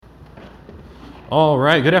All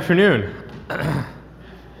right, good afternoon.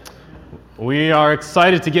 We are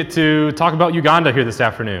excited to get to talk about Uganda here this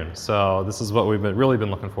afternoon. So this is what we've really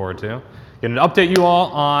been looking forward to. Getting to update you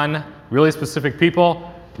all on really specific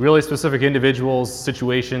people, really specific individuals,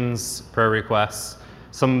 situations, prayer requests,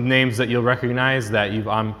 some names that you'll recognize that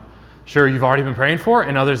I'm sure you've already been praying for,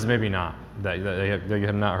 and others maybe not, that you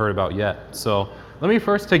have not heard about yet. So let me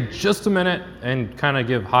first take just a minute and kind of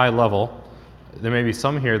give high level. There may be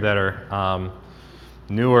some here that are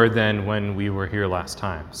newer than when we were here last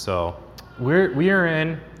time. So we are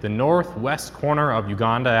in the northwest corner of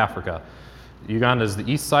Uganda, Africa. Uganda is the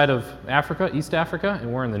east side of Africa, East Africa,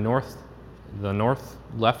 and we're in the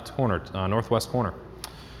northwest corner.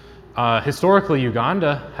 Historically,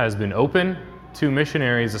 Uganda has been open to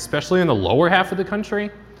missionaries, especially in the lower half of the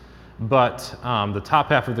country, but the top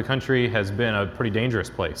half of the country has been a pretty dangerous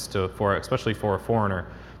place, especially for a foreigner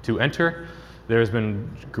to enter. There's been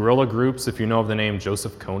guerrilla groups, if you know of the name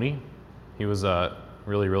Joseph Kony. He was a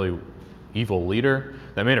really, really evil leader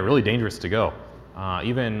that made it really dangerous to go.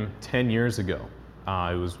 Even 10 years ago,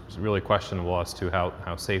 it was really questionable as to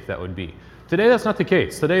how safe that would be. Today, that's not the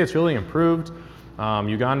case. Today, it's really improved.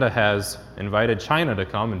 Uganda has invited China to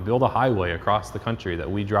come and build a highway across the country that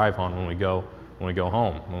we drive on when we go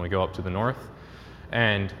home, when we go up to the north.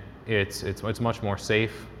 And it's much more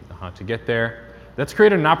safe to get there. That's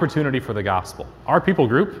created an opportunity for the gospel. Our people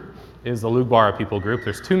group is the Lugbara people group.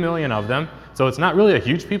 There's 2 million of them, so it's not really a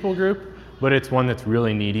huge people group, but it's one that's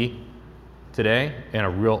really needy today and a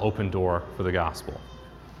real open door for the gospel.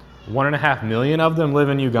 1.5 million of them live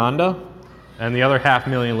in Uganda, and the other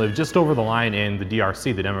 500,000 live just over the line in the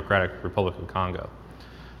DRC, the Democratic Republic of Congo.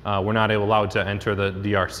 We're not allowed to enter the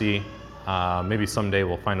DRC. Maybe someday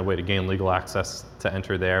we'll find a way to gain legal access to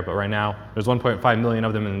enter there, but right now there's 1.5 million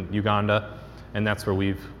of them in Uganda, and that's where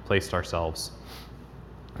we've placed ourselves.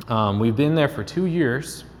 We've been there for 2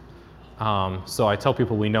 years, so I tell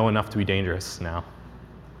people we know enough to be dangerous now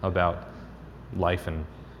about life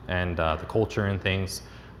and the culture and things.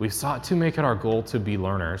 We've sought to make it our goal to be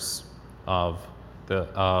learners of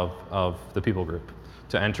the people group,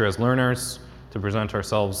 to enter as learners, to present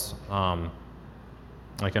ourselves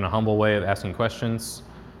like in a humble way of asking questions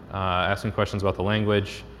about the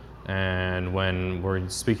language. And when we're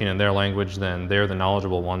speaking in their language, then they're the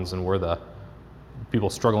knowledgeable ones and we're the people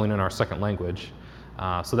struggling in our second language.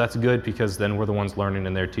 So that's good because then we're the ones learning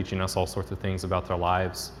and they're teaching us all sorts of things about their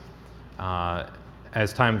lives.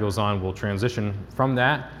 As time goes on, we'll transition from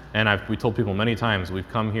that. And we told people many times, we've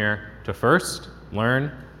come here to first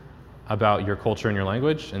learn about your culture and your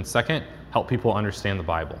language, and second, help people understand the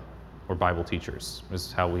Bible. We're Bible teachers. This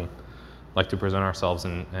is how we like to present ourselves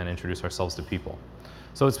and introduce ourselves to people.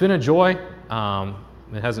 So it's been a joy.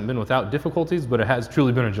 It hasn't been without difficulties, but it has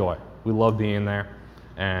truly been a joy. We love being there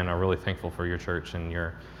and are really thankful for your church and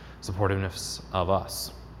your supportiveness of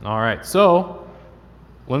us. All right, so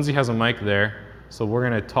Lindsay has a mic there, so we're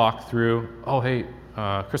going to talk through,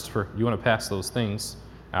 Christopher, you want to pass those things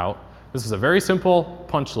out. This is a very simple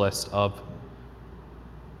punch list of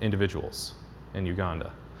individuals in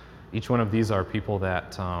Uganda. Each one of these are people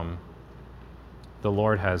that the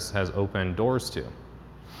Lord has opened doors to.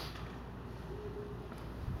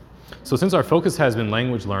 So since our focus has been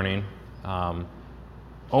language learning,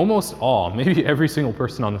 almost all, maybe every single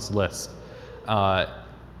person on this list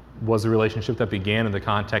was a relationship that began in the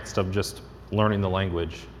context of just learning the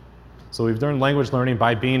language. So we've learned language learning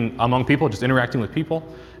by being among people, just interacting with people,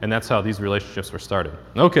 and that's how these relationships were started.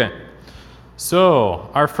 Okay, so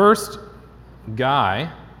our first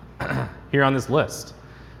guy here on this list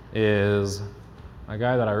is a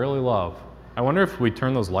guy that I really love. I wonder if we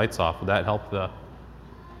turn those lights off, would that help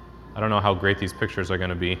I don't know how great these pictures are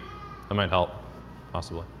going to be. That might help,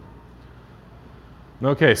 possibly.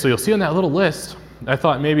 Okay, so you'll see on that little list, I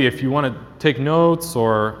thought maybe if you want to take notes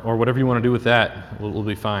or whatever you want to do with that, we'll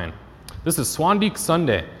be fine. This is Swandik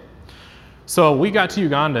Sunday. So we got to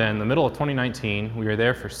Uganda in the middle of 2019. We were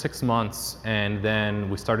there for 6 months, and then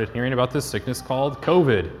we started hearing about this sickness called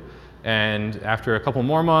COVID. And after a couple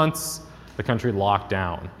more months, the country locked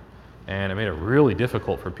down. And it made it really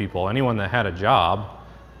difficult for people. Anyone that had a job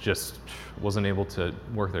just wasn't able to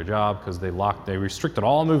work their job because they restricted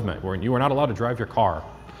all movement. You were not allowed to drive your car.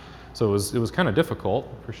 So it was kind of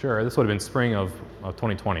difficult, for sure. This would have been spring of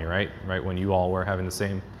 2020, right? Right when you all were having the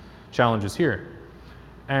same challenges here.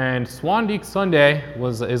 And Swandik Sunday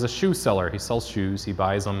is a shoe seller. He sells shoes. He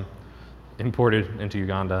buys them imported into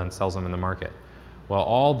Uganda and sells them in the market. Well,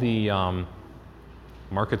 all the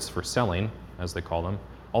markets for selling, as they call them,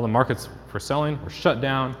 all the markets for selling were shut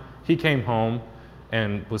down. He came home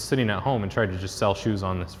and was sitting at home and tried to just sell shoes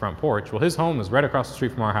on this front porch. Well, his home is right across the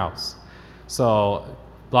street from our house. So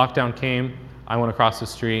lockdown came, I went across the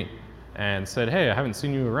street and said, hey, I haven't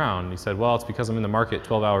seen you around. He said, well, it's because I'm in the market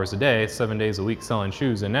 12 hours a day, 7 days a week selling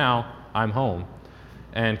shoes, and now I'm home.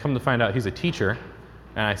 And come to find out, he's a teacher.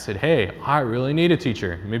 And I said, hey, I really need a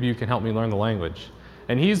teacher. Maybe you can help me learn the language.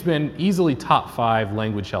 And he's been easily top 5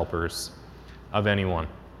 language helpers of anyone,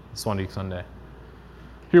 Swan Geek Sunday.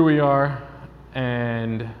 Here we are,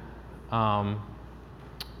 and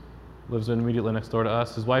lives immediately next door to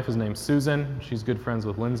us. His wife is named Susan. She's good friends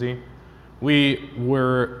with Lindsay. We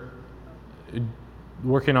were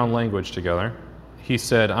working on language together. He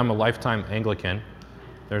said, I'm a lifetime Anglican.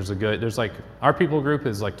 Our people group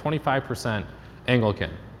is like 25%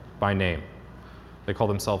 Anglican by name. They call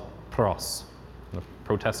themselves pros.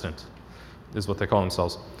 Protestant is what they call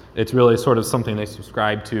themselves. It's really sort of something they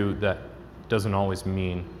subscribe to that doesn't always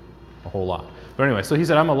mean a whole lot. But anyway, so he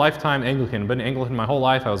said, I'm a lifetime Anglican. I've been Anglican my whole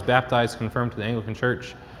life. I was baptized, confirmed to the Anglican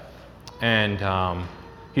Church. And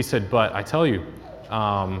he said, but I tell you,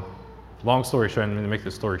 long story short, I'm going to make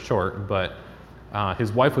this story short, but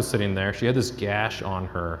his wife was sitting there. She had this gash on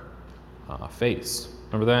her face.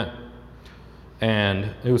 Remember that? And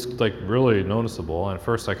it was like really noticeable. And at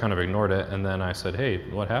first I kind of ignored it. And then I said, hey,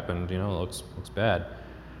 what happened? You know, it looks bad.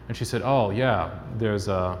 And she said, oh yeah, there's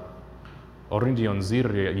a Orindion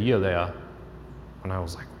Zirya there. And I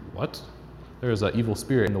was like, what? There's an evil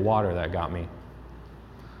spirit in the water that got me.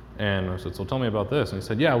 And I said, so tell me about this. And he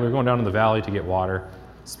said, yeah, we were going down in the valley to get water.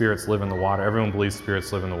 Spirits live in the water. Everyone believes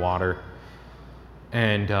spirits live in the water.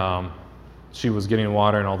 And she was getting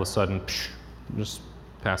water, and all of a sudden, just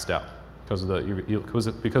passed out because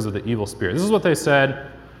of the evil spirit. This is what they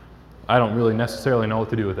said. I don't really necessarily know what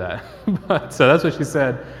to do with that. But so that's what she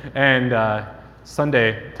said. And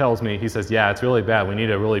Sunday tells me, he says, yeah, it's really bad. We need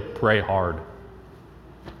to really pray hard,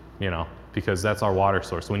 because that's our water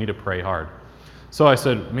source. So we need to pray hard. So I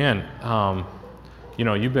said, man,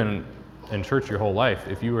 you've been in church your whole life.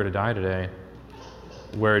 If you were to die today,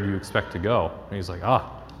 where do you expect to go? And he's like,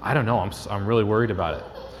 I don't know. I'm really worried about it.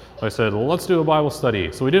 So I said, well, let's do a Bible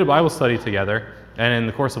study. So we did a Bible study together. And in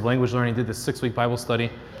the course of language learning, did this 6-week Bible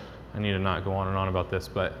study. I need to not go on and on about this,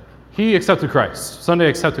 but he accepted Christ. Sunday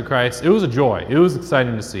accepted Christ. It was a joy. It was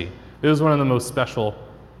exciting to see. It was one of the most special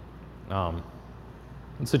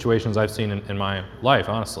situations I've seen in my life,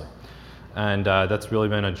 honestly. And that's really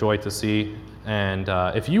been a joy to see. And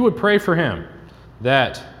if you would pray for him,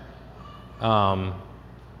 that,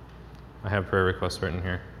 I have prayer requests written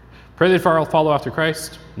here. Pray that they follow after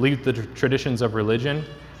Christ, leave the traditions of religion,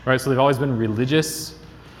 right? So they've always been religious.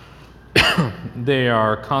 They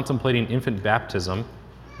are contemplating infant baptism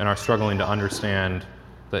and are struggling to understand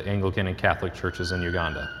the Anglican and Catholic churches in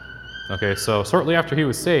Uganda. Okay, so shortly after he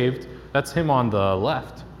was saved, that's him on the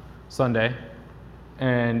left, Sunday,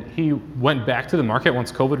 and he went back to the market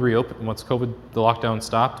once the lockdown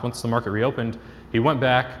stopped, once the market reopened, he went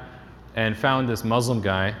back and found this Muslim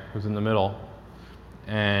guy who's in the middle,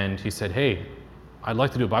 and he said, hey, I'd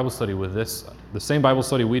like to do a Bible study with the same Bible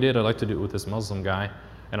study we did, I'd like to do it with this Muslim guy,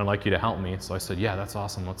 and I'd like you to help me. So I said, yeah, that's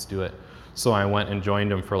awesome, let's do it. So I went and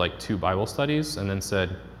joined him for like 2 Bible studies, and then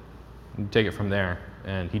said, take it from there,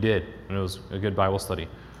 and he did, and it was a good Bible study.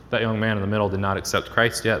 That young man in the middle did not accept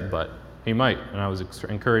Christ yet, but he might, and I was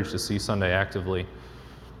encouraged to see Sunday actively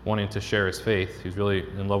wanting to share his faith. He's really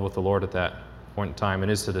in love with the Lord at that point in time,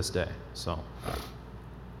 and is to this day. So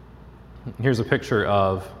here's a picture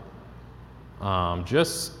of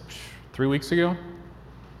just 3 weeks ago.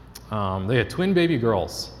 They had twin baby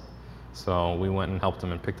girls, so we went and helped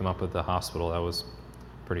them and picked them up at the hospital. That was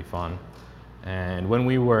pretty fun. And when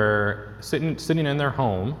we were sitting in their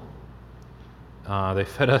home, they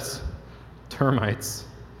fed us termites,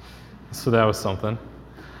 so that was something.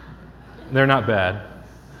 They're not bad,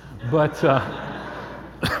 but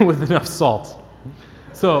with enough salt.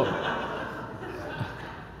 So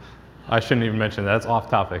I shouldn't even mention that, that's off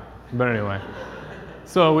topic. But anyway,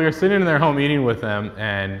 so we were sitting in their home eating with them,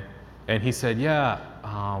 and he said, yeah,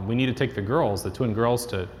 we need to take the twin girls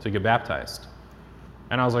to get baptized.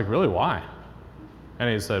 And I was like, really, why? And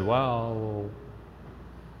he said, well,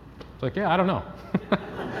 it's like, yeah, I don't know.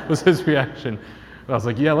 Was his reaction. I was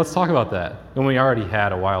like, yeah, let's talk about that. And we already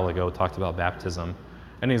had a while ago talked about baptism.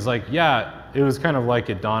 And he's like, yeah, it was kind of like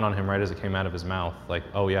it dawned on him right as it came out of his mouth. Like,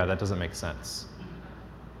 oh yeah, that doesn't make sense.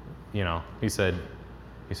 He said,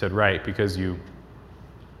 right, because you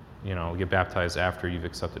get baptized after you've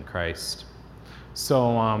accepted Christ.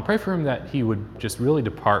 So pray for him that he would just really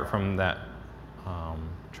depart from that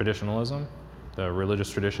traditionalism, the religious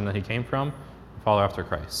tradition that he came from, and follow after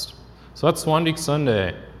Christ. So that's Swan Geek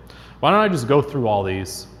Sunday. Why don't I just go through all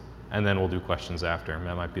these, and then we'll do questions after.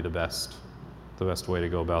 That might be the best way to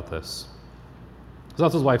go about this. So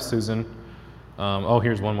that's his wife, Susan. Oh,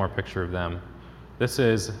 here's one more picture of them. This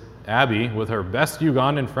is Abby with her best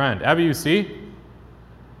Ugandan friend. Abby, you see?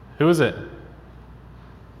 Who is it?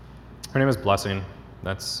 Her name is Blessing.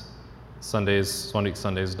 That's Sunday's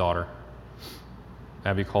daughter.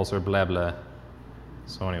 Abby calls her Blah Blah.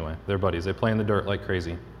 So anyway, they're buddies. They play in the dirt like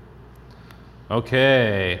crazy.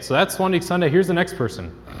 Okay, so that's Swan Lake Sunday. Here's the next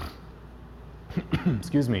person.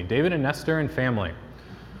 Excuse me, David and Nestor and family.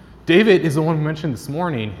 David is the one we mentioned this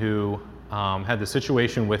morning who had the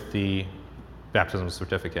situation with the baptism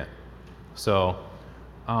certificate. So,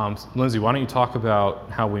 Lindsay, why don't you talk about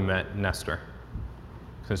how we met Nestor?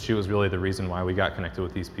 Since she was really the reason why we got connected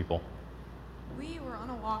with these people. We were on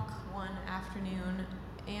a walk one afternoon,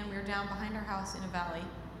 and we were down behind our house in a valley,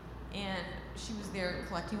 and she was there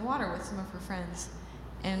collecting water with some of her friends,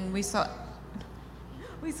 and we saw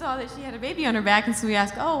that she had a baby on her back, and so we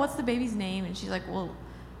asked, oh, what's the baby's name? And she's like, well,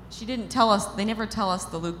 she didn't tell us. They never tell us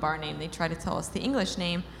the Luke Bar name. They try to tell us the English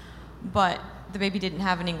name, but the baby didn't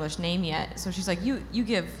have an English name yet. So she's like, you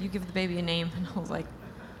give the baby a name. And I was like,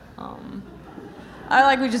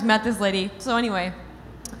 we just met this lady. So anyway,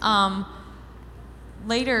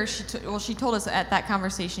 later she told us at that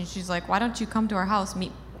conversation, she's like, why don't you come to our house,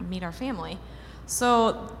 meet our family?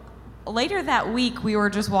 So later that week, we were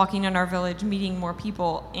just walking in our village, meeting more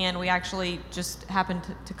people, and we actually just happened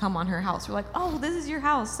to come on her house. We're like, oh, this is your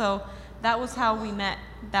house. So that was how we met.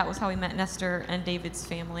 That was how we met Nestor and David's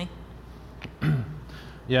family.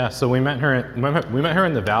 Yeah, so we met her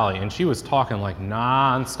in the valley, and she was talking like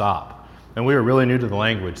nonstop. And we were really new to the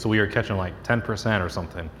language, so we were catching like 10% or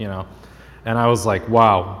something, you know. And I was like,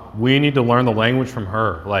 wow, we need to learn the language from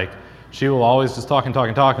her. Like, she will always just talk,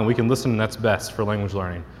 and we can listen, and that's best for language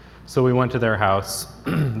learning. So we went to their house.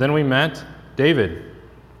 Then we met David.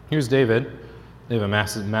 Here's David. They have a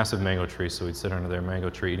massive mango tree, so we'd sit under their mango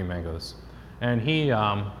tree eating mangoes. And he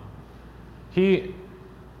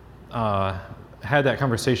had that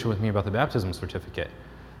conversation with me about the baptism certificate.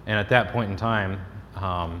 And at that point in time,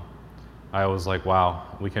 I was like, wow,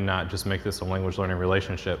 we cannot just make this a language learning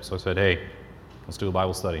relationship. So I said, hey, let's do a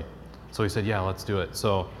Bible study. So he said, yeah, let's do it.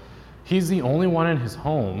 So he's the only one in his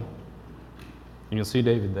home. You can see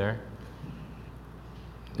David there.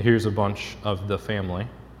 Here's a bunch of the family.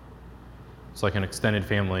 It's like an extended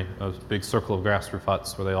family, a big circle of grass roof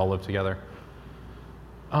huts where they all live together.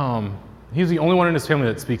 He's the only one in his family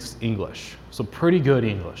that speaks English. So pretty good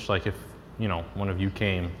English. Like if, one of you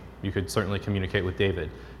came, you could certainly communicate with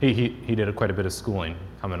David. He did quite a bit of schooling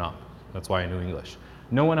coming up. That's why I knew English.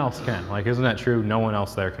 No one else can. Like, isn't that true? No one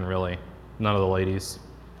else there can really. None of the ladies.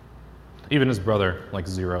 Even his brother, like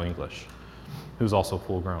zero English, who's also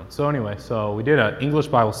full grown. So anyway, so we did an English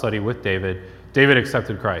Bible study with David. David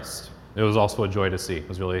accepted Christ. It was also a joy to see. It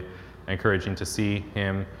was really encouraging to see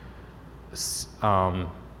him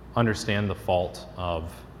understand the fault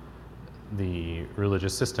of the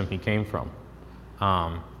religious system he came from.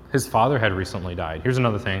 His father had recently died. Here's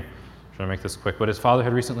another thing. I'm trying to make this quick, but his father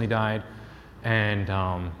had recently died,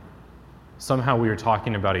 and somehow we were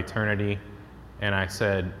talking about eternity, and I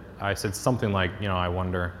said something like, I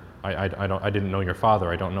wonder. I didn't know your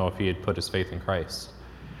father. I don't know if he had put his faith in Christ.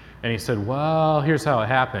 And he said, well, here's how it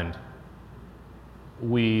happened.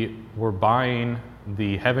 We were buying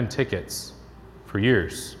the heaven tickets for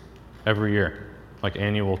years, every year, like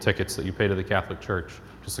annual tickets that you pay to the Catholic Church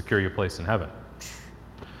to secure your place in heaven.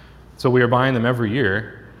 So we were buying them every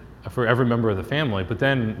year for every member of the family, but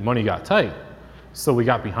then money got tight, so we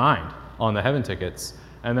got behind on the heaven tickets.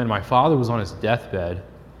 And then my father was on his deathbed,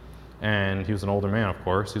 and he was an older man, of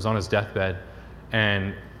course. He was on his deathbed,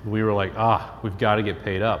 and we were like, we've got to get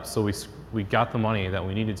paid up. So we got the money that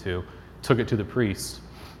we needed to, took it to the priest,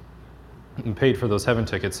 and paid for those heaven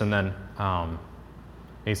tickets. And then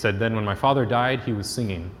he said, then when my father died, he was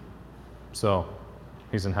singing. So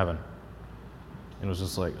he's in heaven. And it was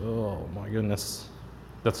just like, oh my goodness,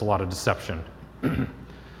 that's a lot of deception.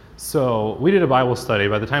 So we did a Bible study.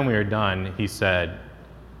 By the time we were done, he said,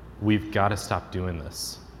 we've got to stop doing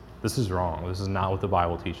this. This is wrong. This is not what the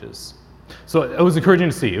Bible teaches. So it was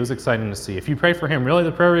encouraging to see. It was exciting to see. If you pray for him, really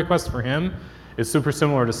the prayer request for him is super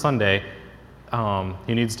similar to Sunday.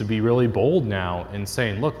 He needs to be really bold now in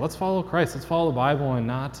saying, look, let's follow Christ. Let's follow the Bible and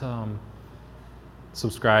not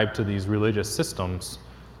subscribe to these religious systems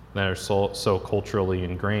that are so culturally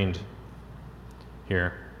ingrained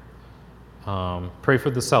here. Pray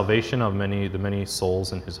for the salvation of the many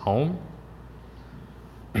souls in his home.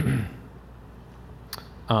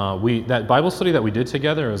 That Bible study that we did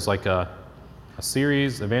together is like a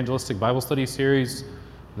series, evangelistic Bible study series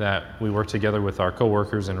that we worked together with our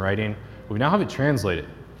co-workers in writing. We now have it translated,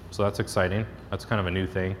 so that's exciting. That's kind of a new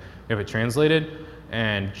thing. We have it translated,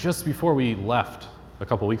 And just before we left a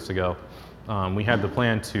couple weeks ago, we had the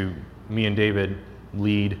plan to, me and David,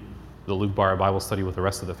 lead the Luke Barra Bible study with the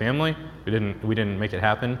rest of the family. We didn't make it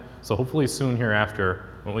happen. So hopefully soon hereafter,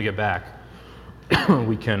 when we get back,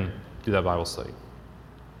 we can do that Bible study.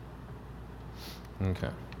 Okay.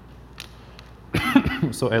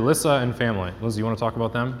 So Alyssa and family. Liz, you want to talk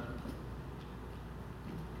about them?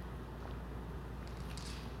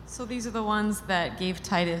 So these are the ones that gave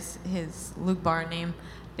Titus his Luke Barra name.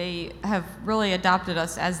 They have really adopted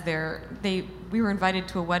us as we were invited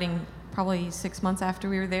to a wedding probably 6 months after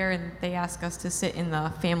we were there, and they asked us to sit in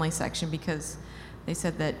the family section because they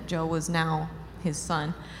said that Joe was now his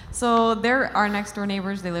son. So they're our next door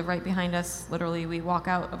neighbors. They live right behind us. Literally, we walk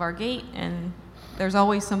out of our gate and there's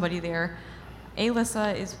always somebody there.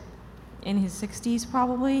 Alyssa is in his 60s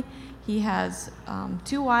probably. He has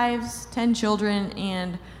 2 wives, 10 children,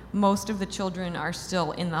 and most of the children are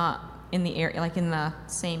still in the area, like in the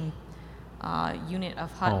same unit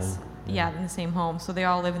of huts. Home. Yeah, in the same home. So they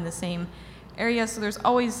all live in the same area. So there's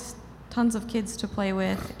always tons of kids to play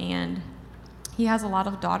with, and he has a lot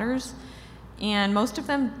of daughters, and most of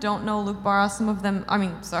them don't know Luke Barra. Some of them,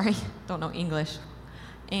 don't know English,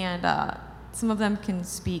 and some of them can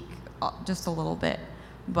speak just a little bit.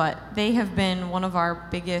 But they have been one of our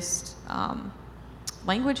biggest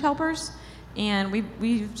language helpers, and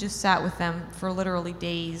we've just sat with them for literally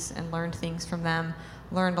days and learned things from them,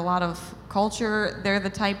 learned a lot of culture. They're the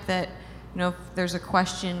type that, if there's a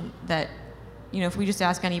question that, if we just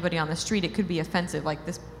ask anybody on the street, it could be offensive, like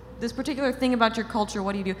this particular thing about your culture,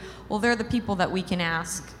 what do you do? Well, they're the people that we can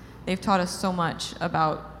ask. They've taught us so much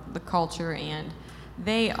about the culture, and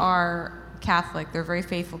they are Catholic. They're very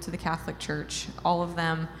faithful to the Catholic Church, all of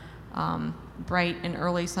them, bright and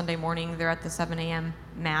early Sunday morning. They're at the 7 a.m.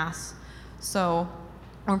 Mass. So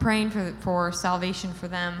we're praying for salvation for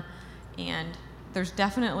them, and there's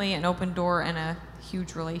definitely an open door and a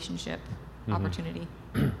huge relationship opportunity.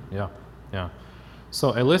 Yeah.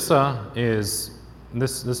 So Alyssa is,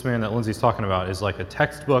 this man that Lindsay's talking about is like a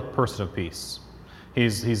textbook person of peace.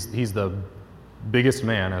 He's the biggest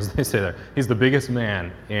man, as they say there. He's the biggest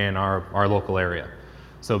man in our local area.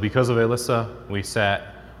 So because of Alyssa, we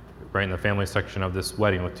sat right in the family section of this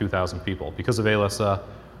wedding with 2,000 people. Because of Alyssa,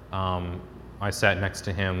 I sat next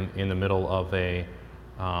to him in the middle of a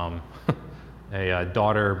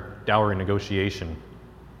daughter dowry negotiation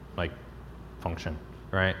function,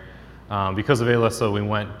 right? Because of Alyssa, we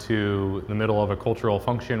went to the middle of a cultural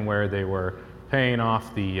function where they were paying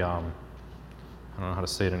off the I don't know how to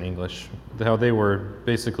say it in English. How they were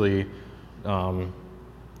basically, what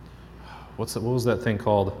was that thing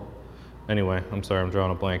called? Anyway, I'm sorry, I'm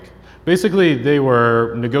drawing a blank. Basically, they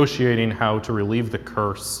were negotiating how to relieve the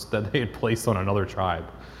curse that they had placed on another tribe.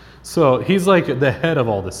 So he's like the head of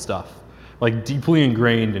all this stuff, like deeply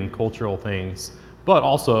ingrained in cultural things, but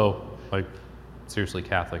also like seriously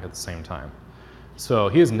Catholic at the same time. So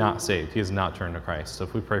he is not saved. He has not turned to Christ. So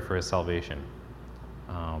if we pray for his salvation,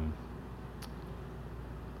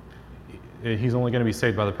 he's only going to be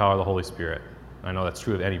saved by the power of the Holy Spirit. I know that's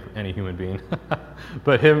true of any human being,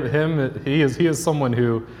 but he is someone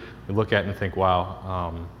who we look at and think,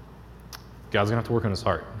 wow, God's gonna have to work on his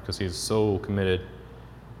heart because he's so committed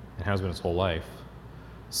and has been his whole life.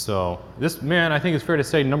 So this man, I think it's fair to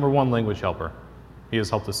say, number one language helper. He has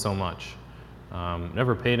helped us so much.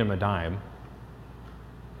 Never paid him a dime.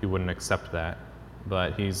 He wouldn't accept that,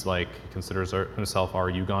 but he considers himself our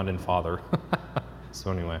Ugandan father.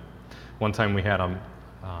 So anyway. One time we had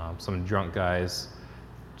some drunk guys,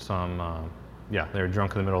 they were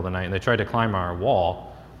drunk in the middle of the night, and they tried to climb our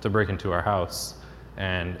wall to break into our house,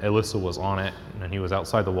 and Alyssa was on it, and he was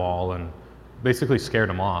outside the wall, and basically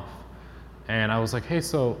scared him off. And I was like, hey,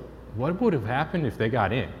 so what would have happened if they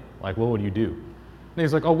got in? Like, what would you do? And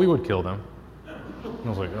he's like, oh, we would kill them. And I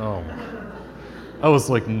was like, oh. I was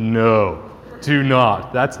like, no, do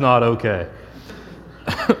not. That's not okay.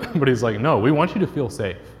 But he's like, no, we want you to feel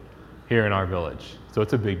safe here in our village. So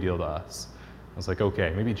it's a big deal to us. I was like,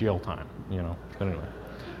 okay, maybe jail time, But anyway.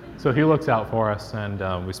 So he looks out for us,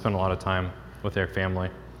 and we spend a lot of time with their family.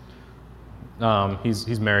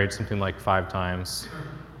 He's married something like 5 times,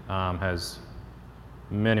 has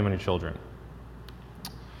many, many children.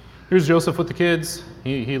 Here's Joseph with the kids.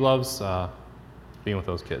 He loves being with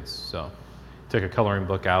those kids. So take a coloring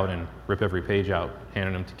book out and rip every page out,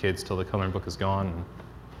 handing them to kids till the coloring book is gone. And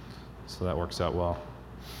so that works out well.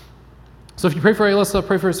 So if you pray for Alyssa,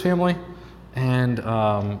 pray for his family and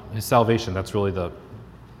his salvation. That's really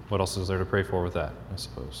what else is there to pray for with that, I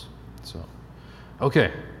suppose. So,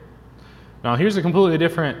 okay. Now here's a completely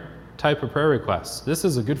different type of prayer request. This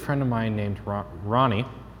is a good friend of mine named Ronnie.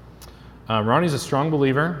 Ronnie's a strong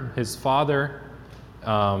believer. His father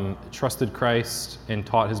trusted Christ and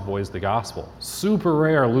taught his boys the gospel. Super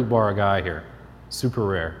rare Luke Barra guy here. Super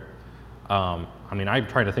rare. I'm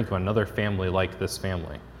trying to think of another family like this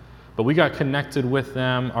family. But we got connected with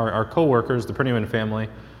them. Our co-workers, the Prettyman family,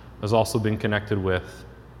 has also been connected with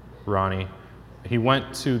Ronnie. He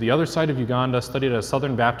went to the other side of Uganda, studied at a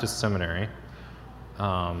Southern Baptist seminary,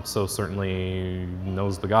 so certainly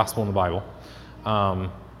knows the gospel and the Bible.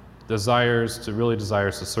 Desires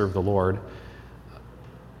to serve the Lord.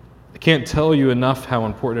 I can't tell you enough how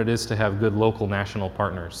important it is to have good local national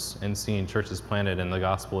partners in seeing churches planted and the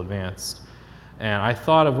gospel advanced. And I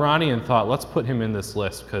thought of Ronnie and thought, let's put him in this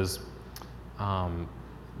list because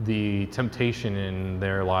the temptation in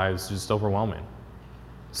their lives is just overwhelming.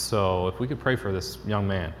 So if we could pray for this young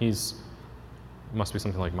man, he must be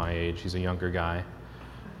something like my age. He's a younger guy.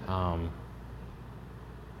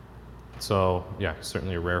 So yeah,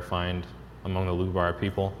 certainly a rare find among the Luke Barra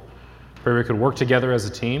people. Pray we could work together as a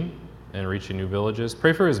team and reach new villages.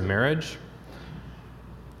 Pray for his marriage.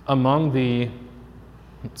 Among the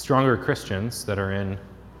stronger Christians that are in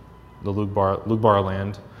the Luke Barra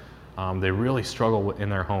land, they really struggle in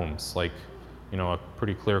their homes. Like, a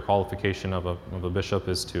pretty clear qualification of a bishop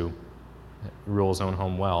is to rule his own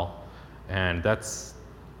home well. And that's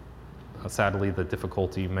sadly the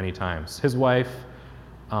difficulty many times. His wife,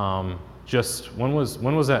 when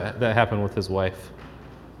was that happened with his wife?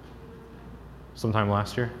 Sometime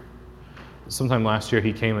last year? Sometime last year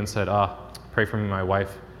he came and said, pray for me, my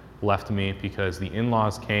wife left me because the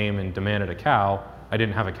in-laws came and demanded a cow. I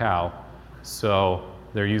didn't have a cow, so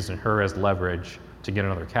they're using her as leverage to get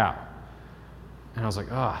another cow. And I was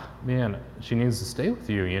like, man, she needs to stay with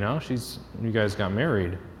you, you guys got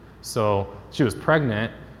married. So she was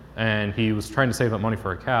pregnant, and he was trying to save up money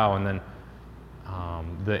for a cow, and then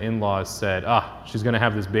the in-laws said, she's gonna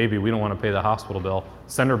have this baby, we don't wanna pay the hospital bill,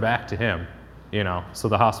 send her back to him, so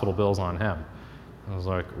the hospital bill's on him. I was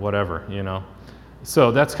like, whatever,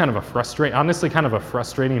 So that's kind of a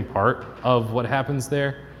frustrating part of what happens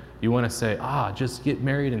there. You wanna say, just get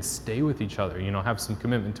married and stay with each other, have some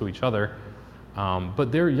commitment to each other.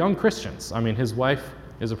 But they're young Christians. His wife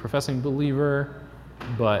is a professing believer,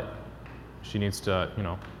 but she needs to,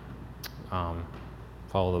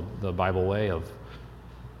 follow the Bible way of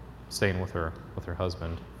staying with her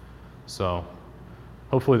husband. So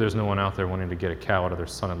hopefully there's no one out there wanting to get a cow out of their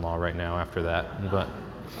son-in-law right now after that.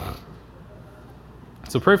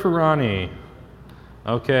 So pray for Ronnie.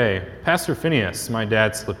 Okay, Pastor Phineas, my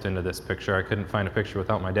dad slipped into this picture. I couldn't find a picture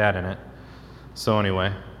without my dad in it. So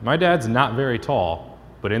anyway, my dad's not very tall,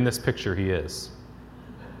 but in this picture he is.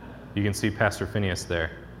 You can see Pastor Phineas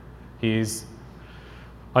there. He's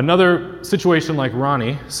another situation like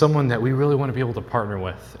Ronnie, someone that we really want to be able to partner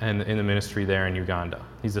with in the ministry there in Uganda.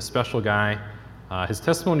 He's a special guy. His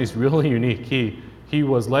testimony is really unique. He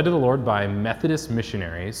was led to the Lord by Methodist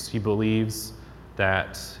missionaries. He believes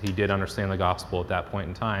that he did understand the gospel at that point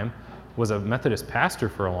in time, was a Methodist pastor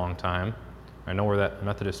for a long time. I know where that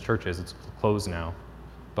Methodist church is. It's closed now.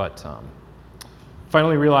 But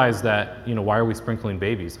finally realized that, why are we sprinkling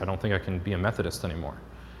babies? I don't think I can be a Methodist anymore.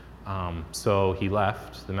 So he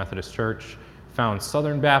left the Methodist church, found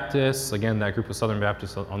Southern Baptists, again, that group of Southern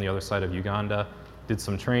Baptists on the other side of Uganda, did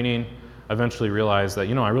some training, eventually realized that,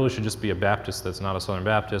 I really should just be a Baptist that's not a Southern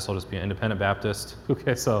Baptist. I'll just be an independent Baptist.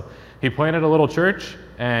 Okay, so he planted a little church,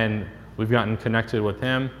 and we've gotten connected with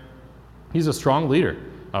him. He's a strong leader,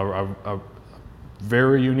 a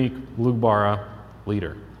very unique Luke Barra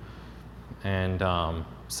leader, and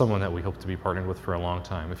someone that we hope to be partnered with for a long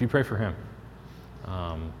time. If you pray for him,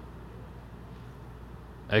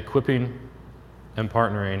 equipping and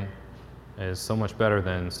partnering is so much better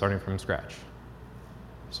than starting from scratch.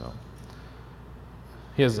 So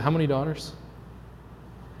he has how many daughters?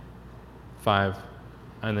 5.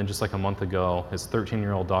 And then just like a month ago, his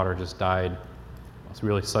 13-year-old daughter just died. It's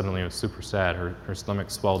really suddenly, it was super sad. Her stomach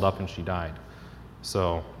swelled up and she died.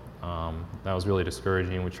 So that was really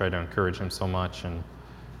discouraging. We tried to encourage him so much, and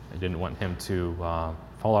I didn't want him to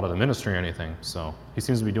fall out of the ministry or anything. So he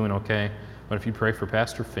seems to be doing okay. But if you pray for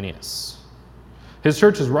Pastor Phineas. His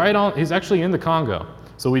church is he's actually in the Congo.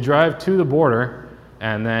 So we drive to the border,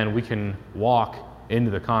 and then we can walk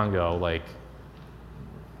into the Congo like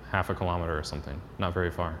half a kilometer or something, not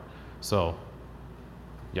very far. So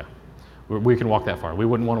yeah, we can walk that far. We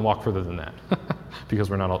wouldn't want to walk further than that because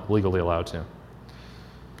we're not legally allowed to.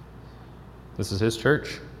 This is his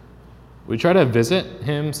church. We try to visit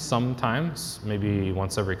him sometimes, maybe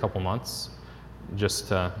once every couple months, just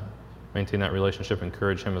to maintain that relationship,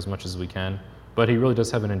 encourage him as much as we can. But he really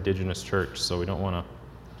does have an indigenous church, so we don't want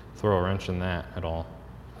to throw a wrench in that at all.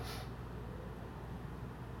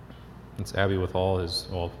 It's Abby with all his,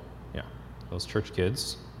 those church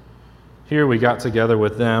kids. Here we got together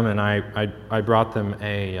with them, and I brought them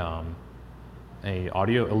a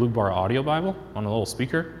Lugbar audio Bible on a little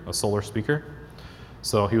speaker, a solar speaker.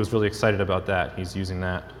 So he was really excited about that. He's using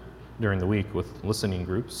that during the week with listening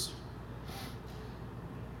groups.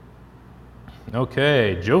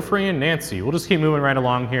 Okay, Joffrey and Nancy. We'll just keep moving right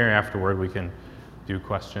along here. Afterward, we can do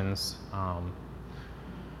questions.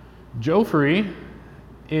 Joffrey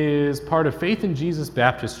is part of Faith in Jesus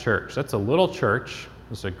Baptist Church. That's a little church.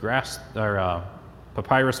 It's a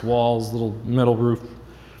papyrus walls, little metal roof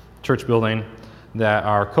church building that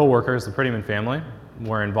our co-workers, the Prettyman family,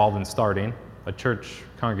 were involved in starting. A church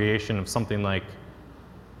congregation of something like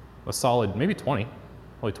a solid, maybe 20,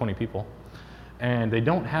 probably 20 people. And they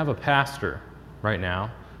don't have a pastor right now,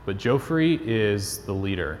 but Joffrey is the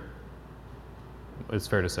leader. It's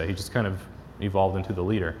fair to say. He just kind of evolved into the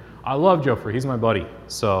leader. I love Joffrey. He's my buddy.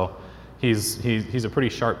 So he's a pretty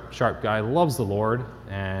sharp guy, loves the Lord,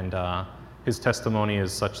 and his testimony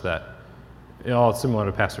is such that, it's similar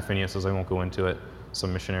to Pastor Phineas's. I won't go into it.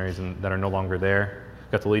 Some missionaries that are no longer there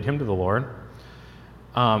got to lead him to the Lord.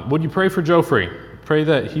 Would you pray for Joffrey? Pray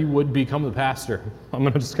that he would become the pastor.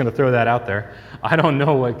 I'm just going to throw that out there. I don't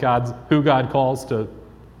know who God calls to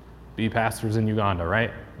be pastors in Uganda,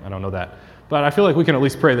 right? I don't know that. But I feel like we can at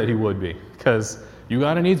least pray that he would be, because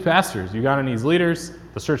Uganda needs pastors. Uganda needs leaders.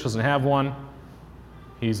 The church doesn't have one.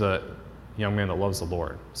 He's a young man that loves the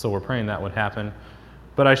Lord. So we're praying that would happen.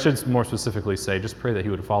 But I should more specifically say, just pray that he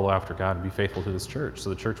would follow after God and be faithful to this church, so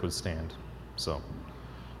the church would stand. So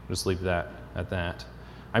just leave that at that.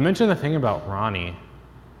 I mentioned the thing about Ronnie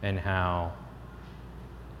and how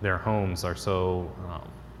their homes are so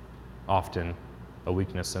often a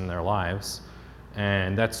weakness in their lives,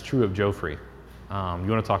 and that's true of Joffrey. You want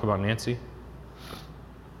to talk about Nancy?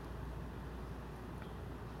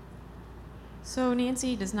 So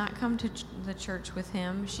Nancy does not come to the church with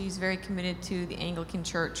him. She's very committed to the Anglican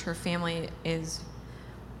Church. Her family is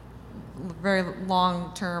very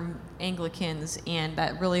long-term Anglicans, and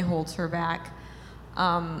that really holds her back.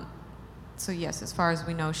 So yes, as far as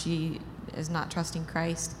we know, she is not trusting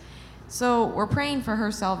Christ. So we're praying for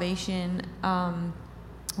her salvation.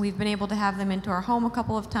 We've been able to have them into our home a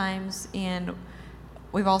couple of times, and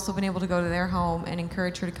we've also been able to go to their home and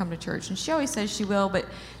encourage her to come to church. And she always says she will, but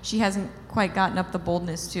she hasn't quite gotten up the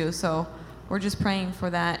boldness to. So we're just praying for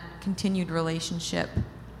that continued relationship.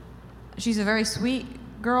 She's a very sweet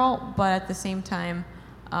girl, but at the same time,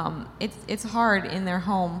 it's hard in their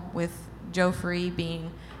home with Joffrey being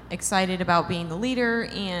excited about being the leader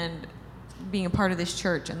and being a part of this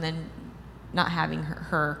church, and then not having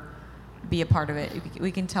her be a part of it.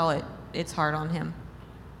 We can tell it's hard on him.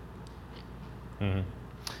 Mm-hmm.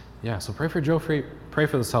 Yeah, so pray for Joffrey, pray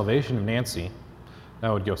for the salvation of Nancy. That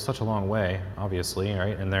would go such a long way, obviously,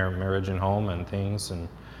 right, in their marriage and home and things. And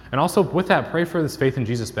also with that, pray for this Faith in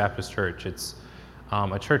Jesus Baptist Church. It's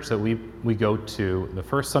a church that we go to the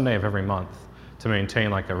first Sunday of every month to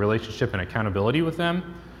maintain like a relationship and accountability with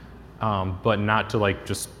them, but not to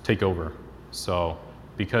just take over. So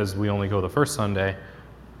because we only go the first Sunday,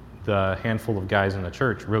 the handful of guys in the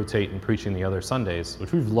church rotate in preaching the other Sundays,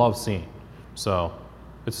 which we've loved seeing. So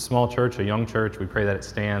it's a small church, a young church. We pray that it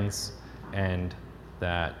stands, and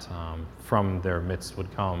that from their midst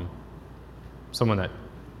would come someone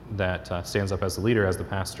that stands up as the leader, as the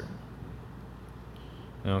pastor.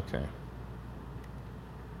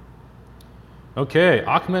 Okay,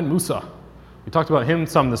 Ahmed Musa. We talked about him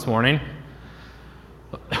some this morning.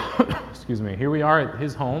 Excuse me. Here we are at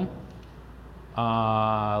his home.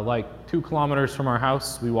 2 kilometers from our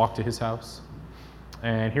house, we walk to his house.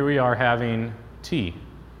 And here we are having tea.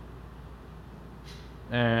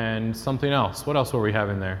 And something else. What else were we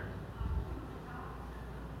having there?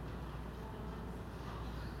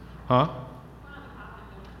 Huh?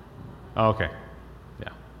 Oh, okay. Yeah.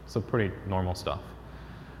 So pretty normal stuff.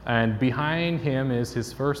 And behind him is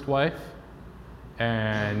his first wife.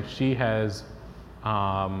 And she has,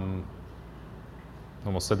 almost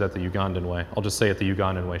said that the Ugandan way. I'll just say it the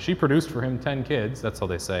Ugandan way. She produced for him 10 kids. That's how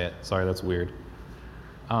they say it. Sorry, that's weird.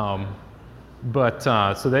 So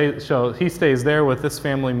he stays there with this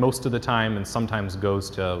family most of the time, and sometimes goes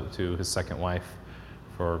to his second wife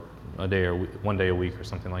for a day or one day a week or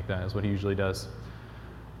something like that is what he usually does.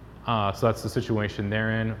 So that's the situation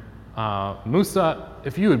they're in. Musa,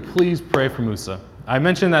 if you would please pray for Musa. I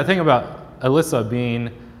mentioned that thing about Alyssa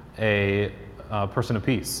being a person of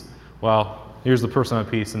peace. Well, here's the person of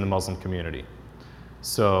peace in the Muslim community.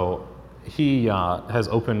 So he has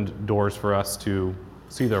opened doors for us to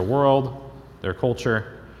see their world, their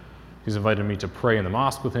culture. He's invited me to pray in the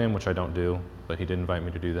mosque with him, which I don't do, but he did invite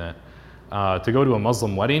me to do that. to go to a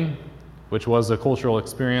Muslim wedding, which was a cultural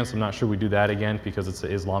experience. I'm not sure we do that again because it's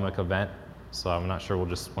an Islamic event, so I'm not sure we'll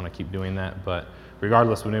just want to keep doing that. But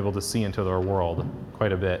regardless, we've been able to see into their world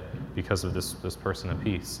quite a bit because of this person of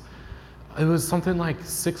peace. It was something like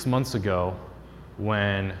 6 months ago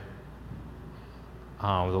when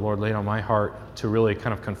the Lord laid on my heart to really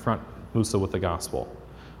kind of confront Musa with the gospel.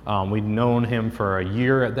 We'd known him for a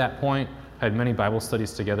year at that point, had many Bible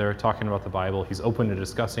studies together talking about the Bible. He's open to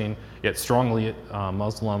discussing, yet strongly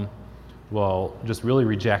Muslim, will just really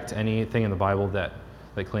reject anything in the Bible that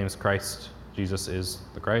claims Jesus is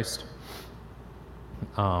the Christ.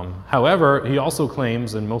 However, he also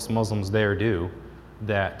claims, and most Muslims there do,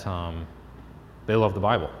 that they love the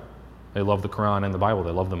Bible. They love the Quran and the Bible.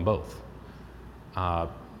 They love them both.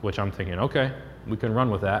 Which I'm thinking, okay, we can run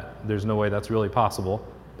with that. There's no way that's really possible,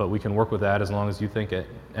 but we can work with that as long as you think it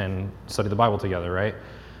and study the Bible together, right?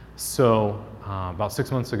 So about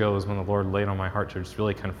 6 months ago is when the Lord laid on my heart to just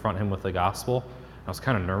really confront him with the gospel. I was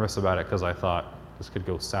kind of nervous about it because I thought this could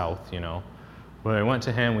go south, you know. But I went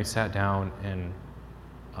to him, we sat down and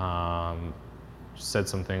said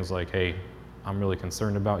some things like, hey, I'm really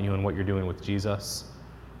concerned about you and what you're doing with Jesus.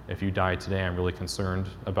 If you die today, I'm really concerned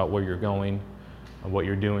about where you're going. And what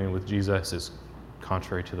you're doing with Jesus is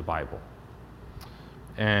contrary to the Bible.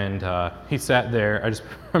 And he sat there. I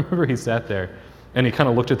remember he sat there and he kind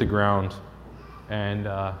of looked at the ground. And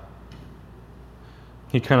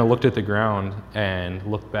he kind of looked at the ground and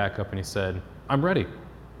looked back up and he said, I'm ready.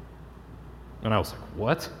 And I was like,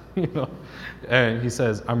 what? You know? And he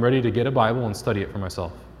says, I'm ready to get a Bible and study it for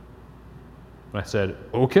myself. And I said,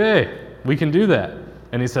 okay, we can do that.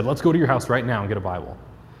 And he said, let's go to your house right now and get a Bible.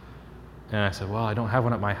 And I said, well, I don't have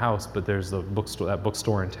one at my house, but there's the bookstore, that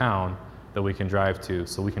bookstore in town that we can drive to,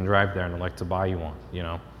 so we can drive there and I'd like to buy you one, you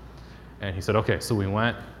know. And he said, okay, so we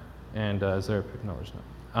went, and is there, no, there's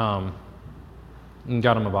not. And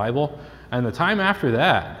got him a Bible. And the time after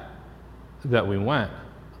that we went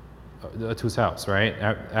to his house, right?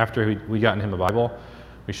 After we gotten him a Bible,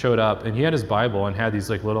 we showed up, and he had his Bible and had these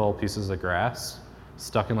like little pieces of grass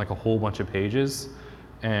stuck in like a whole bunch of pages,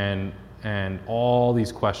 and all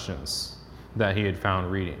these questions that he had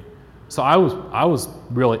found reading. So I was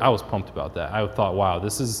pumped about that. I thought, wow,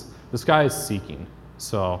 this guy is seeking.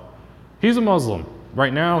 So he's a Muslim.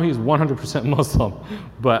 Right now, he's 100% Muslim,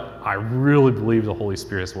 but I really believe the Holy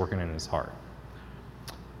Spirit is working in his heart.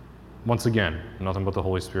 Once again, nothing but the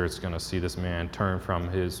Holy Spirit's going to see this man turn from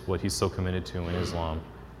what he's so committed to in Islam.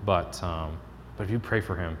 But if you pray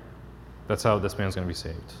for him, that's how this man's going to be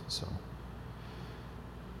saved. So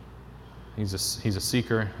he's a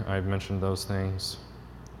seeker. I've mentioned those things.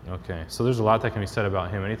 Okay, so there's a lot that can be said about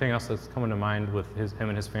him. Anything else that's coming to mind with him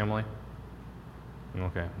and his family?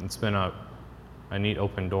 Okay, it's been a neat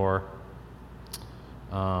open door.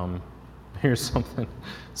 Here's something.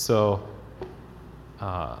 So,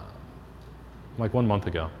 like 1 month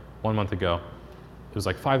ago, it was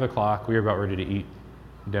like 5 o'clock. We were about ready to eat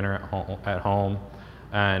dinner at home,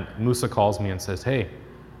 and Musa calls me and says, hey,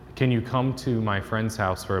 can you come to my friend's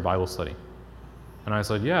house for a Bible study? And I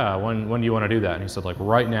said, yeah, when do you want to do that? And he said, like,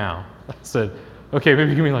 right now. I said, okay,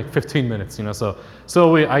 maybe give me like 15 minutes, you know.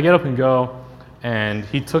 So I get up and go, and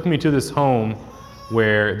he took me to this home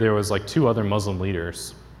where there was like 2 other Muslim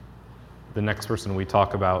leaders. The next person we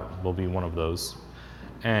talk about will be one of those.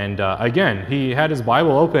 And again, he had his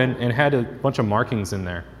Bible open and had a bunch of markings in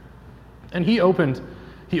there. And he opened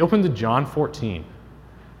to John 14.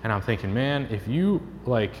 And I'm thinking, man, if you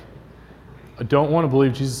like don't want to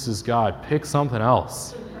believe Jesus is God, pick something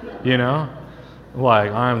else, you know?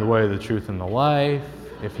 Like, I am the way, the truth, and the life.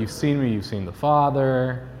 If you've seen me, you've seen the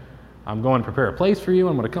Father. I'm going to prepare a place for you.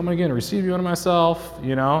 I'm going to come again and receive you unto myself,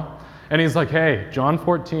 you know? And he's like, hey, John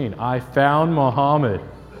 14, I found Muhammad.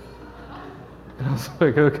 And I was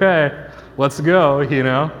like, okay, let's go, you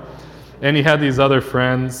know? And he had these other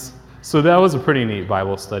friends. So that was a pretty neat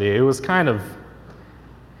Bible study. It was kind of,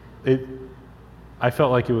 I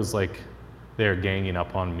felt like it was like they're ganging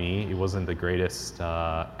up on me. It wasn't the greatest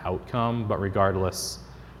outcome, but regardless,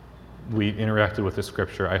 we interacted with the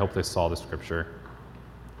scripture. I hope they saw the scripture.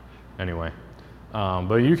 Anyway,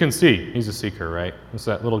 but you can see he's a seeker, right?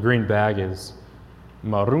 So that little green bag is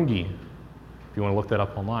marungi. If you want to look that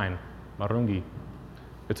up online, marungi.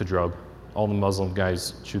 It's a drug. All the Muslim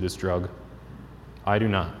guys chew this drug. I do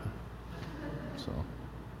not. So,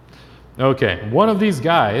 okay, one of these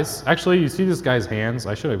guys, actually you see this guy's hands.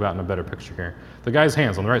 I should have gotten a better picture here. The guy's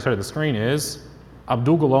hands on the right side of the screen is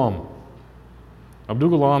Abdul Ghulam. Abdul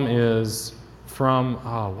Ghulam is from,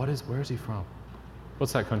 where is he from?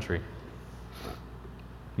 What's that country?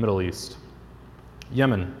 Middle East.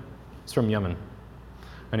 Yemen. He's from Yemen.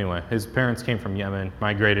 Anyway, his parents came from Yemen,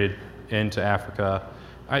 migrated into Africa.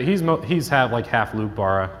 He's had like half Luke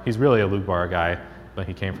Bara. He's really a Luke Bara guy, but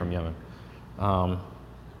he came from Yemen.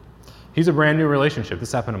 He's a brand new relationship.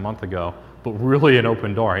 This happened a month ago, but really an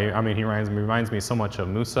open door. He reminds me so much of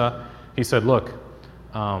Musa. He said, look,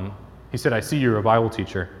 he said, I see you're a Bible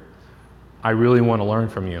teacher. I really want to learn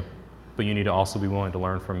from you, but you need to also be willing to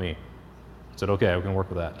learn from me. I said, okay, we can work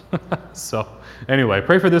with that. So anyway,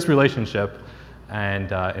 pray for this relationship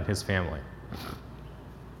and his family.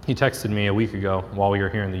 He texted me a week ago while we were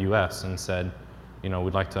here in the U.S. and said,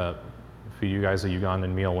 we'd like to feed you guys a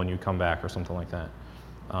Ugandan meal when you come back or something like that.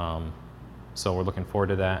 So we're looking forward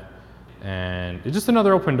to that. And it's just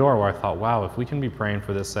another open door where I thought, wow, if we can be praying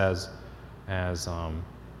for this as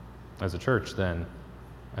a church, then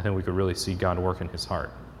I think we could really see God work in his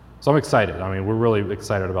heart. So I'm excited. We're really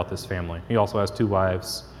excited about this family. He also has 2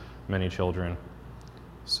 wives, many children.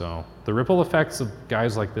 So the ripple effects of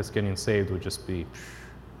guys like this getting saved would just be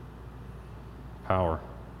power.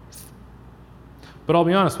 But I'll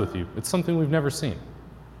be honest with you, it's something we've never seen.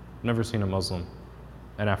 Never seen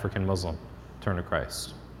an African Muslim, turn to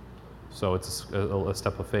Christ. So it's a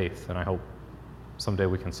step of faith, and I hope someday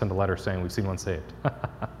we can send a letter saying we've seen one saved.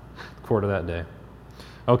 Forward to that day.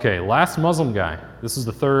 Okay, last Muslim guy. This is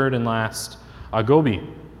the third and last. Agobi.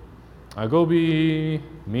 Agobi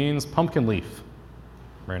means pumpkin leaf.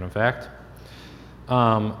 Random fact.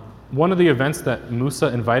 One of the events that Musa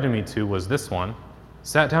invited me to was this one.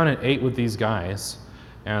 Sat down and ate with these guys,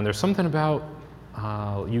 and there's something about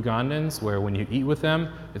Ugandans where when you eat with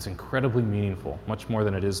them, it's incredibly meaningful, much more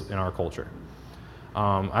than it is in our culture.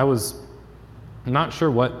 I was not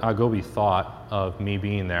sure what Agobi thought of me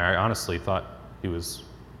being there. I honestly thought he was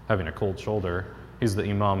having a cold shoulder. He's the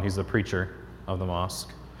imam, he's the preacher of the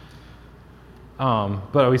mosque.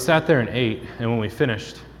 But we sat there and ate, and when we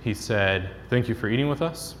finished, he said, "Thank you for eating with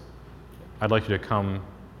us. I'd like you to come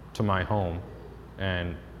to my home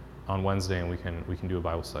and on Wednesday and we can do a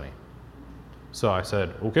Bible study." So I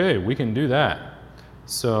said, okay, we can do that.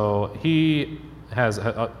 So he has,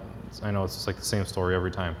 I know it's like the same story every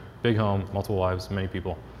time. Big home, multiple wives, many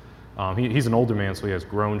people. He's an older man, so he has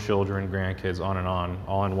grown children, grandkids, on and on,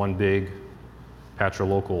 all in one big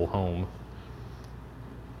patrilocal home.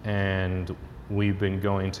 And we've been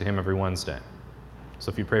going to him every Wednesday. So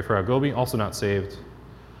if you pray for Agobi, also not saved,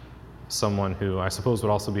 someone who I suppose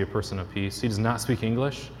would also be a person of peace. He does not speak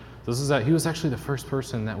English. He was actually the first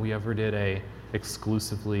person that we ever did a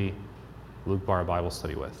exclusively Luke Bara Bible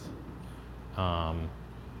study with.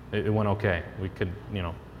 It went okay. We could,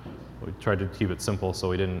 we tried to keep it simple so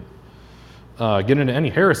we didn't get into any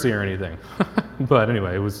heresy or anything. But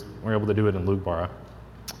anyway, we were able to do it in Luke Bara.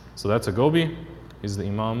 So that's Agobi. He's the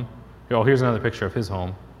imam. Oh, here's another picture of his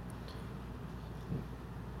home.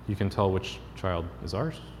 You can tell which child is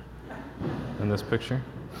ours in this picture.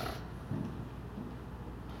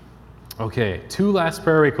 Okay, 2 last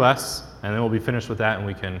prayer requests, and then we'll be finished with that, and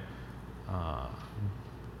we can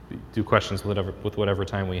do questions with whatever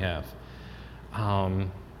time we have.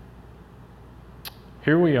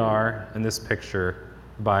 Here we are in this picture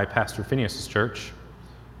by Pastor Phineas's church.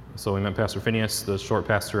 So we met Pastor Phineas, the short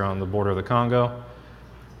pastor on the border of the Congo.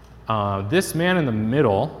 This man in the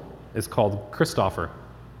middle is called Christopher.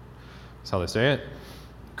 That's how they say it.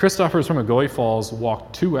 Christopher is from Agoy Falls,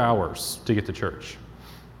 walked 2 hours to get to church.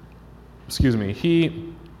 Excuse me.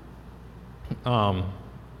 He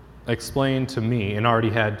explained to me, and already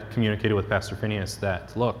had communicated with Pastor Phineas,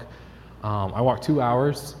 that, look, I walked 2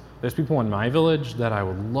 hours. There's people in my village that I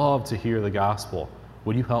would love to hear the gospel.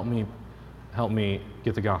 Would you help me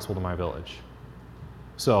get the gospel to my village?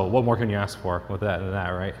 So what more can you ask for with that and that,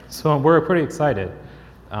 right? So we're pretty excited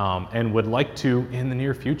and would like to, in the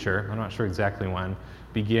near future, I'm not sure exactly when,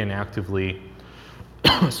 begin actively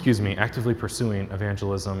pursuing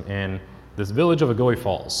evangelism in this village of Agoy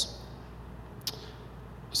Falls.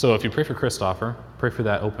 So if you pray for Christopher, pray for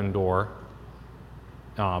that open door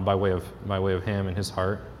by way of him and his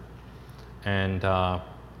heart. And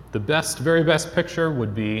the very best picture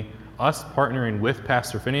would be us partnering with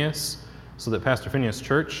Pastor Phineas so that Pastor Phineas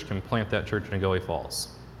Church can plant that church in Agoy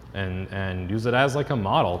Falls and use it as like a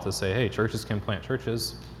model to say, hey, churches can plant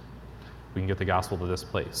churches. We can get the gospel to this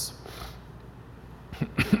place.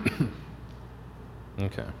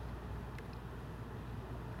 Okay.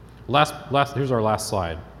 Here's our last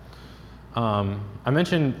slide. I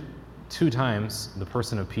mentioned 2 times the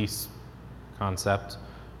person of peace concept,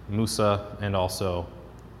 Musa and also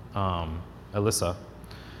Alyssa.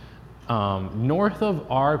 North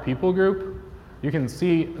of our people group, you can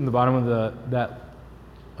see in the bottom of that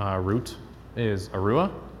route is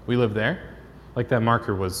Arua. We live there. Like that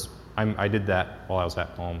marker was, I did that while I was at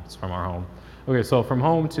home. It's from our home. Okay, so from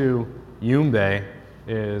home to Yumbe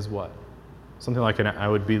is what? Something like it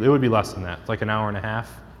would be less than that. It's like an hour and a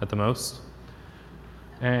half at the most.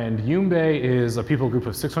 And Yumbe is a people group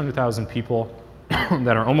of 600,000 people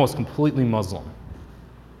that are almost completely Muslim.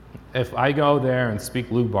 If I go there and speak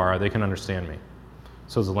Lugbara, they can understand me.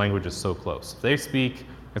 So the language is so close. If they speak,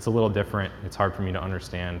 it's a little different. It's hard for me to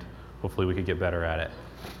understand. Hopefully we could get better at it.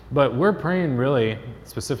 But we're praying really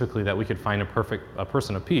specifically that we could find a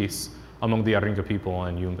person of peace among the Aringa people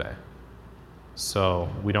in Yumbe. So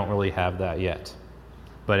we don't really have that yet.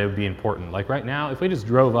 But it would be important. Like right now, if we just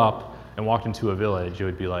drove up and walked into a village, it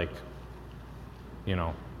would be like,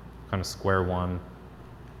 kind of square one.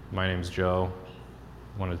 My name's Joe.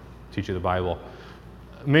 I want to teach you the Bible.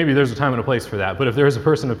 Maybe there's a time and a place for that, but if there is a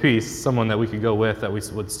person of peace, someone that we could go with that we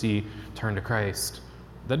would see turn to Christ,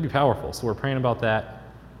 that'd be powerful. So we're praying about that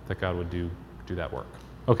God would do that work.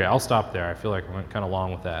 Okay, I'll stop there. I feel like I went kind of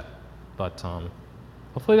long with that, but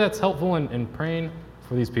hopefully that's helpful in praying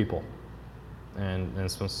for these people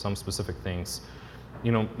and some specific things.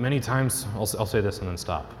 Many times, I'll say this and then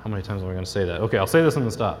stop. How many times am I going to say that? Okay, I'll say this and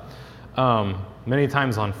then stop. Many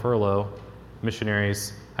times on furlough,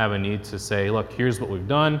 missionaries have a need to say, look, here's what we've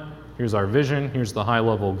done, here's our vision, here's the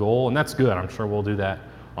high-level goal, and that's good. I'm sure we'll do that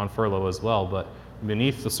on furlough as well, but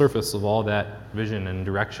beneath the surface of all that vision and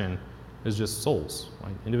direction is just souls,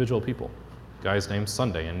 like individual people. Guys named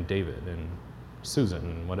Sunday and David and Susan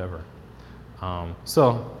and whatever.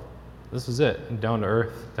 So this is it, down to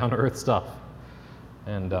earth stuff.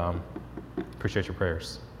 And appreciate your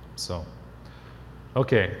prayers. So,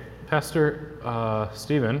 okay, Pastor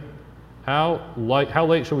Stephen, how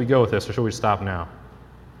late should we go with this, or should we stop now?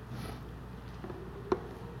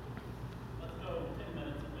 Let's go 10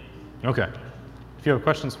 minutes at least. Okay. If you have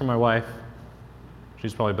questions for my wife,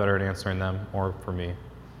 she's probably better at answering them, or for me,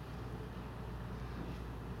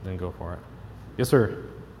 then go for it. Yes, sir.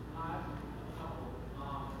 I have a couple.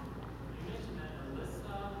 You mentioned that Alyssa is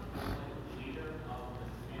like the leader of the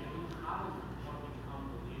community. How does one become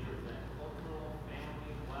the leader? Is that cultural,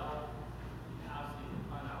 family, wealth? Obviously, you can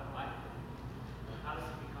find out life. How does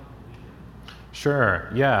it become the leader?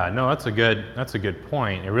 Sure. Yeah. No, that's a good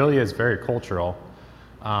point. It really is very cultural.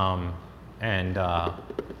 And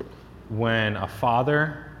when a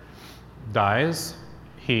father dies,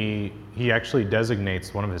 he actually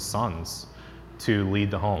designates one of his sons to lead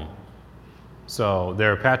the home. So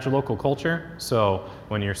they're a patrilocal culture. So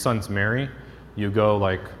when your sons marry, you go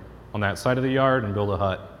like on that side of the yard and build a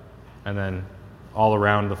hut. And then all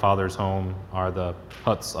around the father's home are the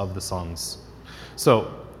huts of the sons.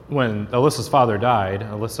 So when Alyssa's father died,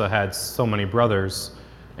 Alyssa had so many brothers,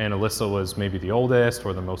 and Alyssa was maybe the oldest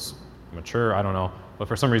or the most mature, I don't know. But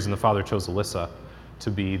for some reason, the father chose Alyssa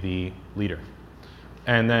to be the leader.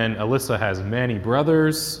 And then Alyssa has many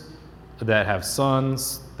brothers that have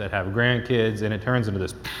sons, that have grandkids, and it turns into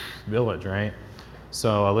this village, right?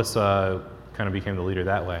 So Alyssa kind of became the leader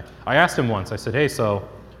that way. I asked him once, I said, hey, so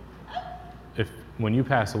when you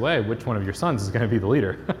pass away, which one of your sons is going to be the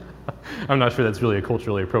leader? I'm not sure that's really a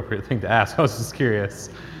culturally appropriate thing to ask. I was just curious.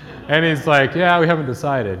 And he's like, yeah, we haven't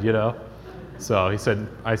decided, So he said,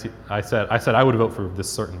 I said I would vote for this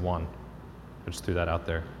certain one. I just threw that out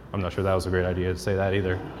there. I'm not sure that was a great idea to say that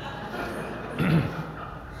either. When you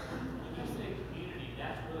say community,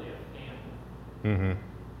 that's really a family. Mm-hmm.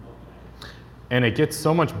 Okay. And it gets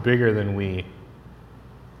so much bigger than we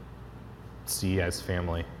see as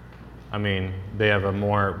family. I mean, they have a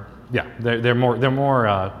more, they're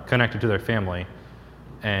more connected to their family,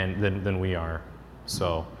 than we are.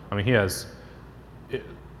 So I mean, he has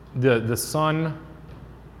the son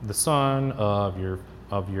of your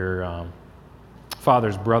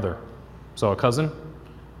father's brother. So a cousin,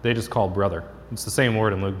 they just call brother. It's the same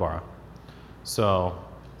word in Lugbara. So,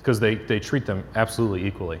 because they treat them absolutely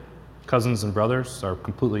equally. Cousins and brothers are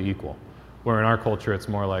completely equal. Where in our culture, it's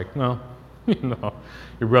more like, no,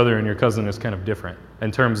 your brother and your cousin is kind of different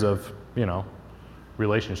in terms of,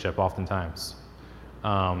 relationship oftentimes.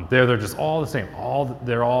 They're just all the same.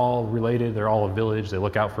 They're all related. They're all a village. They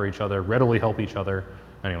look out for each other, readily help each other.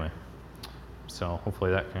 Anyway, so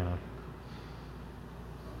hopefully that kind of.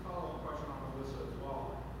 Follow-up question on Alyssa as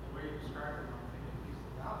well. The way you described him, I'm thinking he's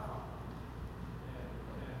the godfather,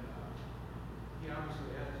 and he obviously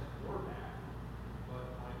has his war back, but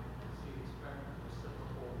does he expect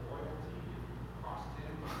reciprocal loyalty if you crossed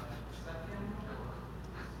him and accept him, or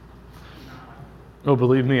not? Oh,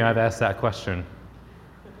 believe me, I've asked that question.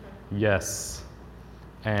 Yes,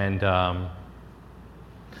 and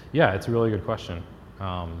it's a really good question.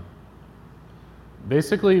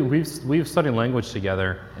 Basically, we've studied language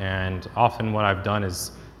together, and often what I've done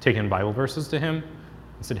is taken Bible verses to him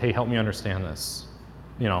and said, hey, help me understand this,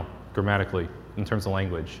 grammatically, in terms of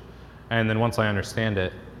language. And then once I understand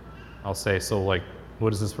it, I'll say, so like, what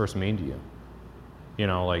does this verse mean to you?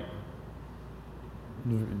 Like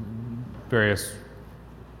various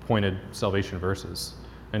pointed salvation verses,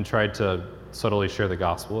 and tried to subtly share the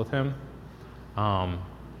gospel with him.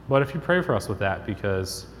 But if you pray for us with that,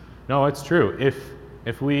 because no, it's true.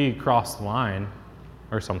 If we cross the line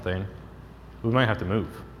or something, we might have to move.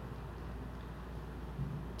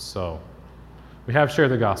 So we have shared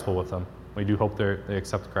the gospel with them. We do hope they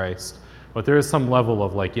accept Christ. But there is some level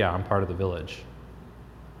of like, yeah, I'm part of the village.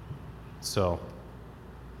 So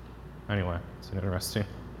anyway, it's an interesting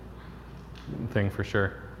thing for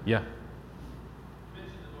sure. Yeah.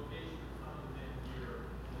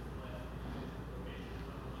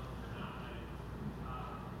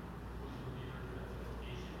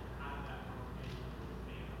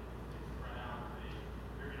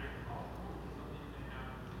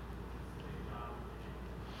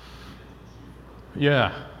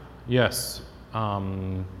 Yeah, yes.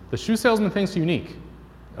 The shoe salesman thing's unique.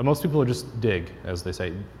 Most people just dig, as they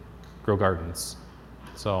say, grow gardens.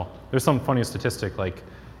 So there's some funny statistic, like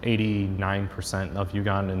 89% of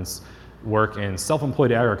Ugandans work in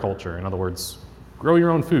self-employed agriculture. In other words, grow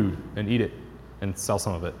your own food and eat it and sell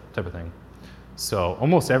some of it, type of thing. So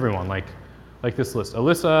almost everyone, like this list.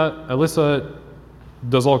 Alyssa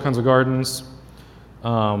does all kinds of gardens.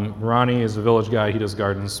 Ronnie is a village guy, he does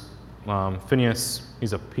gardens. Phineas,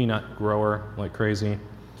 he's a peanut grower like crazy.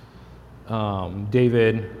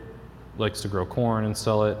 David likes to grow corn and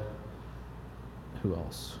sell it. Who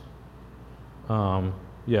else?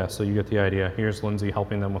 Yeah, so you get the idea. Here's Lindsay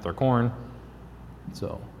helping them with their corn.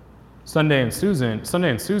 So Sunday and Susan,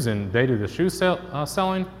 they do the shoe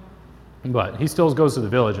selling, but he still goes to the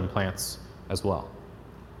village and plants as well.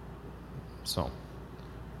 So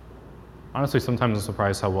honestly, sometimes I'm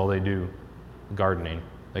surprised how well they do gardening.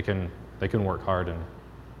 They can work hard and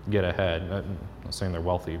get ahead. I'm not saying they're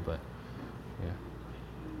wealthy, but yeah.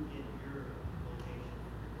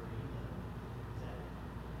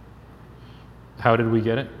 How did we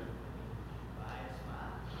get it?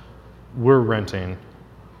 We're renting.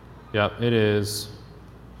 Yep, it is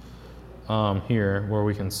here where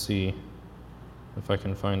we can see. If I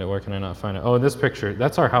can find it, where can I not find it? Oh, this picture.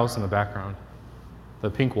 That's our house in the background. The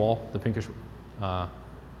pink wall, the pinkish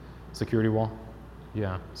security wall.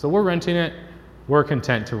 Yeah, so we're renting it. We're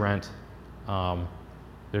content to rent.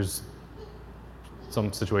 There's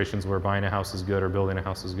some situations where buying a house is good or building a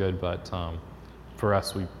house is good, but for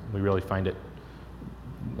us, we really find it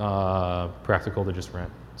practical to just rent.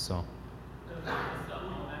 So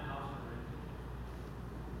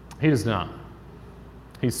he does not.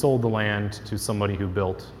 He sold the land to somebody who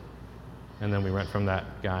built, and then we rent from that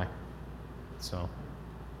guy. So,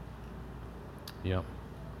 yep.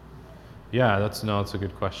 Yeah, that's a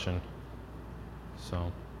good question. So,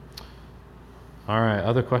 all right,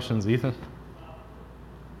 other questions, Ethan? Do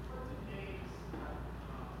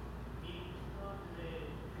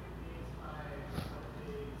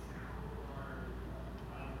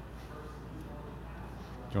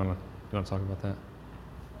you want to talk about that?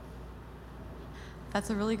 That's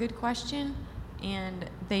a really good question, and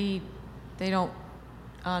they don't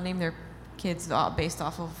name their kids based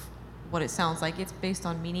off of what it sounds like. It's based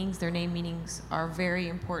on meanings. Their name meanings are very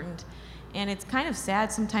important, and it's kind of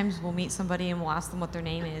sad. Sometimes we'll meet somebody and we'll ask them what their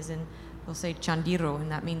name is, and they'll say Chandiro,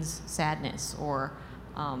 and that means sadness or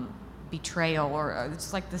betrayal, or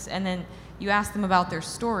it's like this. And then you ask them about their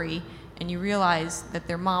story, and you realize that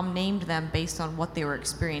their mom named them based on what they were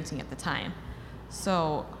experiencing at the time.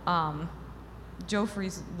 So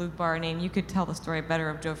Joffrey's Lugbar name, you could tell the story better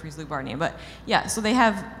of Joffrey's Lugbar name. But yeah, so they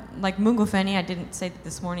have, like Mungofeni, I didn't say that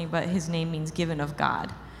this morning, but his name means given of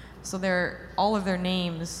God. So all of their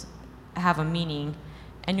names have a meaning.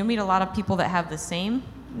 And you'll meet a lot of people that have the same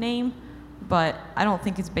name, but I don't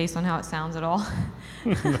think it's based on how it sounds at all.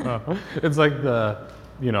 No, it's like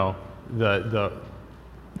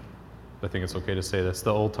I think it's okay to say this,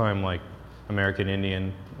 the old time like American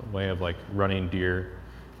Indian way of like running deer,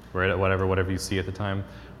 right? Whatever you see at the time.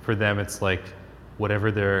 For them, it's like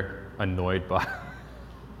whatever they're annoyed by.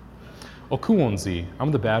 Okuonzi,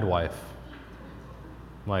 I'm the bad wife.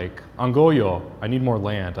 Like, Angoyo, I need more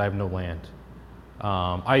land. I have no land.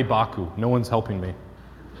 Aibaku, no one's helping me.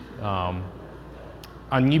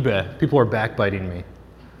 Anibe, people are backbiting me.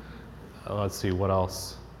 Let's see, what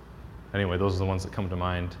else? Anyway, those are the ones that come to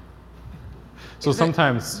mind. So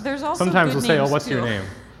sometimes we'll say, oh, what's your name?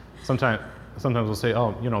 Sometimes we'll say,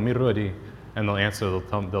 oh, Mirudi, and they'll answer,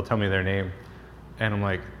 they'll tell me their name. And I'm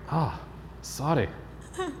like, sorry,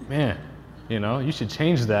 man, You know, you should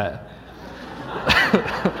change that.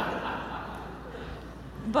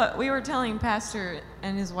 But we were telling Pastor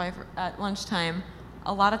and his wife at lunchtime,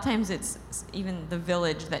 a lot of times it's even the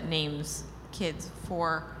village that names kids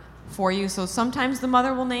for you. So sometimes the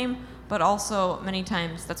mother will name, but also many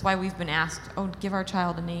times, that's why we've been asked, oh, give our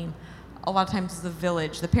child a name. A lot of times it's the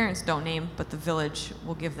village. The parents don't name, but the village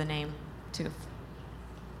will give the name too.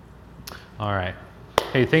 All right.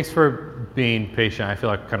 Hey, thanks for being patient. I feel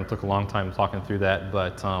like I kind of took a long time talking through that,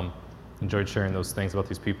 but enjoyed sharing those things about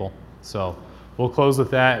these people. So we'll close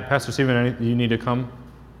with that. Pastor Stephen, you need to come?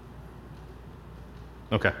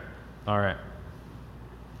 Okay. All right.